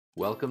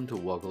Welcome to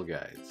Woggle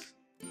Guides.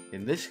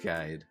 In this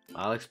guide,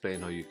 I'll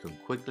explain how you can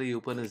quickly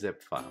open a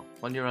zip file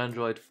on your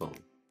Android phone.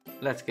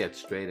 Let's get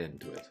straight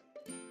into it.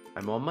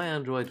 I'm on my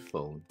Android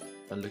phone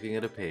and looking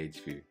at a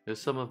page view of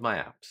some of my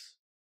apps.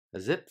 A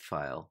zip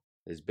file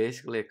is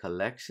basically a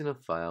collection of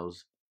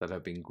files that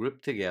have been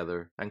grouped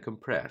together and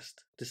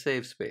compressed to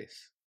save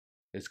space.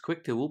 It's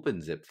quick to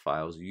open zip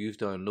files you've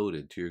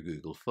downloaded to your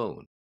Google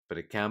phone, but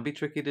it can be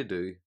tricky to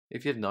do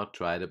if you've not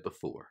tried it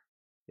before.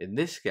 In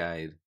this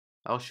guide,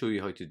 I'll show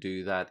you how to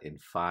do that in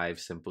 5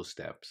 simple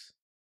steps.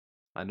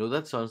 I know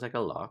that sounds like a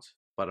lot,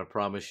 but I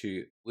promise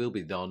you we'll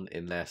be done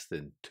in less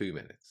than 2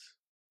 minutes.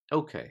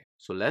 Okay,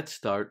 so let's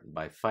start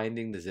by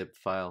finding the zip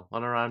file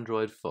on our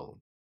Android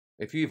phone.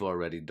 If you've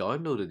already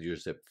downloaded your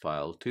zip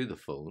file to the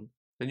phone,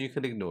 then you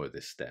can ignore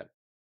this step.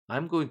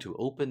 I'm going to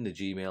open the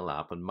Gmail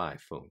app on my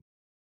phone.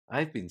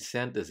 I've been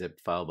sent a zip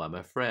file by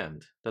my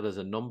friend that has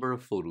a number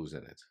of photos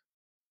in it.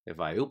 If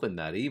I open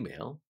that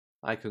email,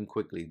 I can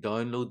quickly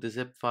download the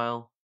zip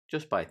file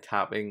just by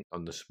tapping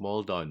on the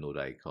small download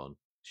icon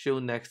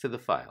shown next to the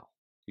file.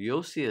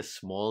 You'll see a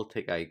small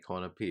tick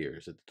icon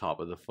appears at the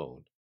top of the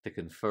phone to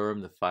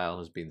confirm the file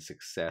has been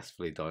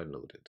successfully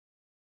downloaded.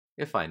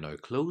 If I now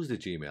close the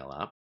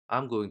Gmail app,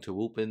 I'm going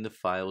to open the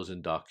Files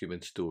and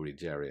Document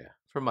Storage area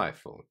for my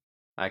phone.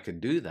 I can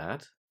do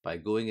that by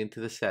going into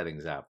the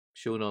Settings app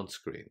shown on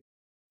screen.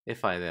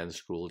 If I then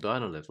scroll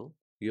down a little,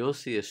 you'll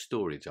see a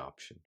Storage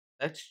option.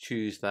 Let's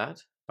choose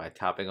that by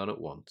tapping on it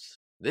once.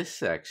 This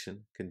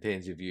section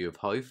contains a view of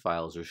how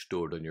files are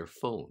stored on your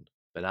phone,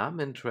 but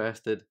I'm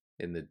interested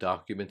in the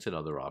Documents and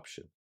Other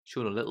option,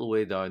 shown a little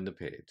way down the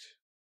page.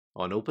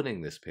 On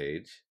opening this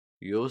page,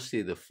 you'll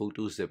see the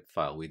photo zip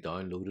file we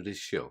downloaded is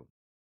shown.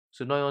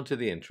 So now on to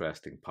the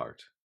interesting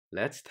part.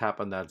 Let's tap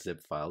on that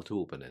zip file to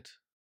open it.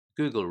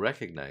 Google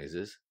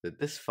recognizes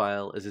that this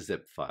file is a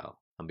zip file,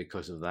 and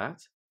because of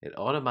that, it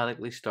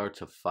automatically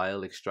starts a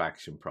file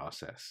extraction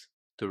process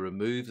to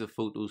remove the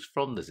photos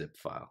from the zip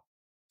file.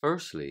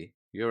 Firstly,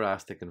 you're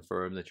asked to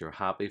confirm that you're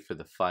happy for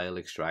the file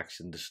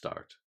extraction to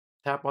start.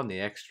 Tap on the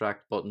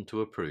Extract button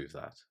to approve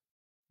that.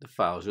 The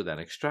files are then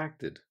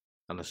extracted,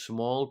 and a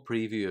small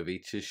preview of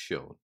each is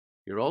shown.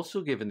 You're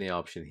also given the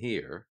option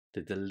here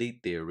to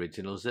delete the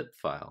original zip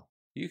file.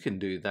 You can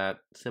do that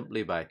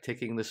simply by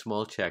ticking the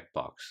small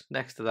checkbox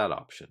next to that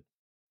option.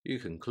 You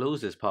can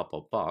close this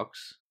pop-up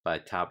box by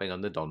tapping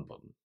on the Done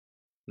button.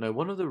 Now,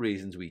 one of the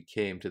reasons we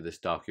came to this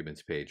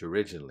Documents page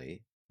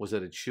originally was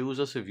that it shows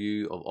us a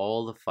view of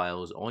all the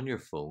files on your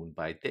phone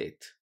by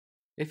date.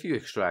 If you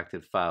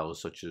extracted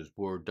files such as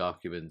Word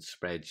documents,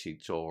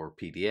 spreadsheets, or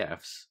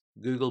PDFs,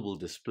 Google will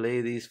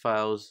display these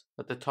files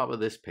at the top of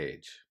this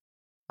page.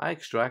 I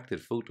extracted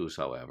photos,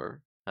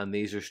 however, and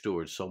these are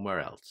stored somewhere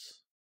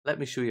else. Let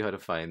me show you how to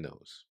find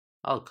those.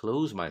 I'll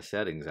close my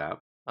Settings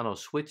app and I'll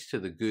switch to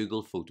the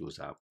Google Photos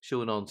app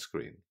shown on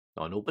screen.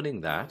 On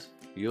opening that,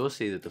 you'll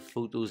see that the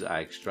photos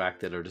I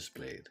extracted are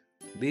displayed.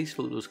 These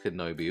photos can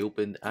now be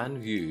opened and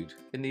viewed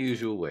in the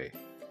usual way.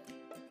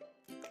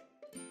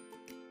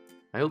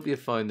 I hope you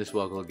found this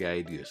Woggle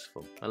guide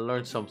useful and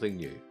learned something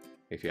new.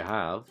 If you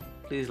have,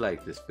 please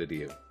like this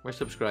video or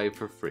subscribe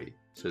for free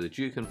so that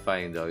you can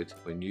find out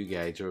when new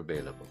guides are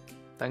available.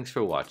 Thanks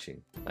for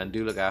watching, and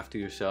do look after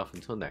yourself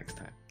until next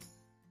time.